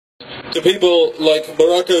to people like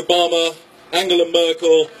Barack Obama, Angela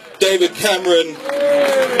Merkel, David Cameron,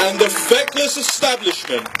 and the feckless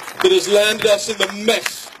establishment that has landed us in the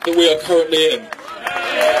mess that we are currently in.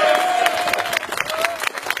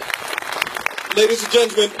 Ladies and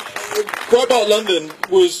gentlemen, Breitbart London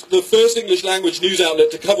was the first English language news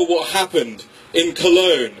outlet to cover what happened in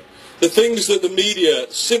Cologne. The things that the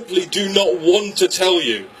media simply do not want to tell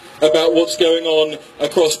you about what's going on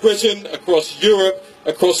across Britain, across Europe,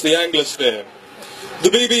 across the Anglosphere. The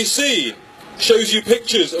BBC shows you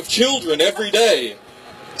pictures of children every day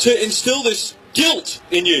to instill this guilt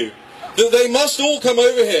in you, that they must all come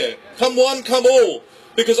over here, come one, come all,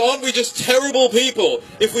 because aren't we just terrible people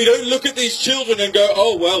if we don't look at these children and go,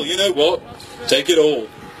 oh well, you know what, take it all.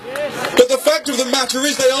 But the fact of the matter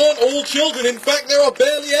is they aren't all children. In fact, there are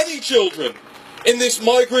barely any children in this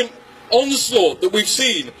migrant onslaught that we've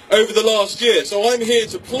seen over the last year. So I'm here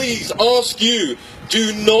to please ask you,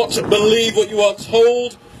 do not believe what you are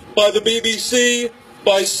told by the BBC,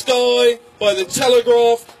 by Sky, by the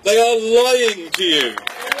Telegraph. They are lying to you.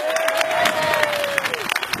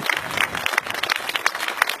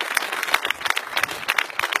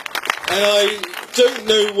 And I don't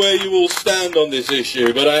know where you all stand on this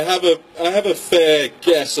issue, but I have a fair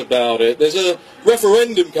guess about it. There's a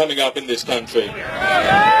referendum coming up in this country.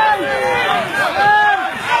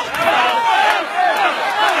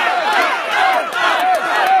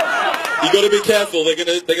 You've got to be careful. They're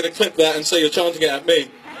gonna clip that and say you're chanting it at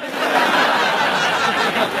me.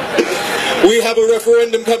 We have a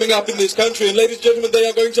referendum coming up in this country, and ladies and gentlemen, they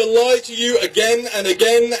are going to lie to you again and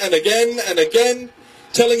again and again and again,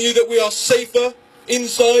 telling you that we are safer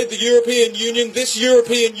inside the European Union, this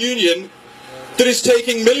European Union that is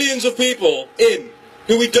taking millions of people in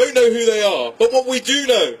who we don't know who they are. But what we do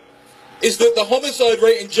know is that the homicide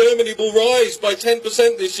rate in Germany will rise by 10%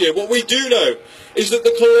 this year. What we do know is that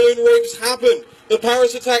the Cologne rapes happened, the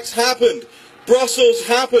Paris attacks happened, Brussels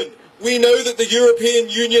happened. We know that the European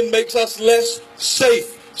Union makes us less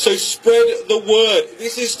safe. So spread the word.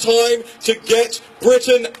 This is time to get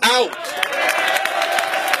Britain out.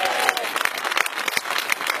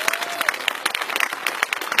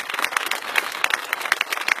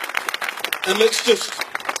 And let's just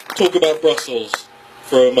talk about Brussels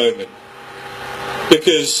for a moment.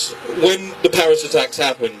 Because when the Paris attacks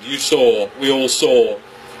happened, we all saw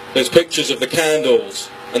those pictures of the candles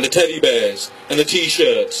and the teddy bears and the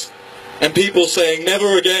t-shirts and people saying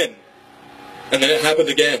never again. And then it happened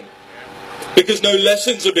again. Because no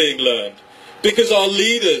lessons are being learned. Because our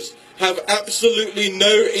leaders have absolutely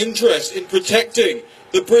no interest in protecting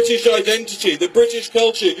the British identity, the British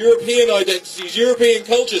culture, European identities, European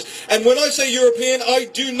cultures. And when I say European, I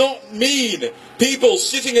do not mean people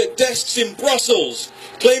sitting at desks in Brussels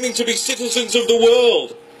claiming to be citizens of the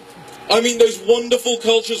world. I mean those wonderful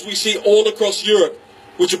cultures we see all across Europe,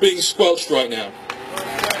 which are being squelched right now.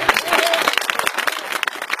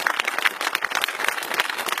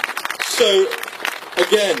 So,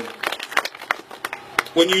 again,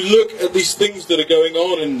 when you look at these things that are going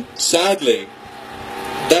on, and sadly,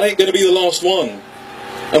 that ain't going to be the last one.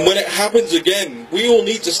 And when it happens again, we all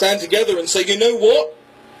need to stand together and say, you know what?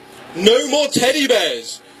 No more teddy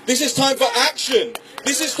bears. This is time for action.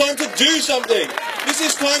 This is time to do something. This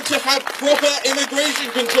is time to have proper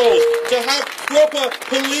immigration controls, to have proper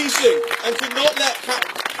policing, and to not let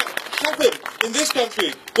happen in this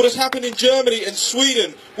country what has happened in Germany and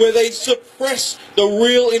Sweden, where they suppress the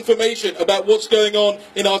real information about what's going on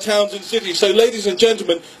in our towns and cities. So ladies and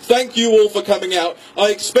gentlemen, thank you all for coming out. I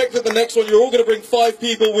expect that the next one you're all going to bring 5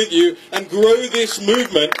 people with you and grow this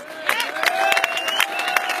movement.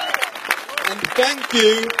 And thank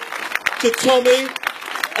you to Tommy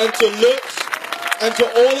and to Lutz and to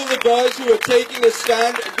all of the guys who are taking a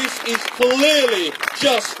stand. This is clearly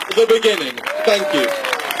just the beginning. Thank you.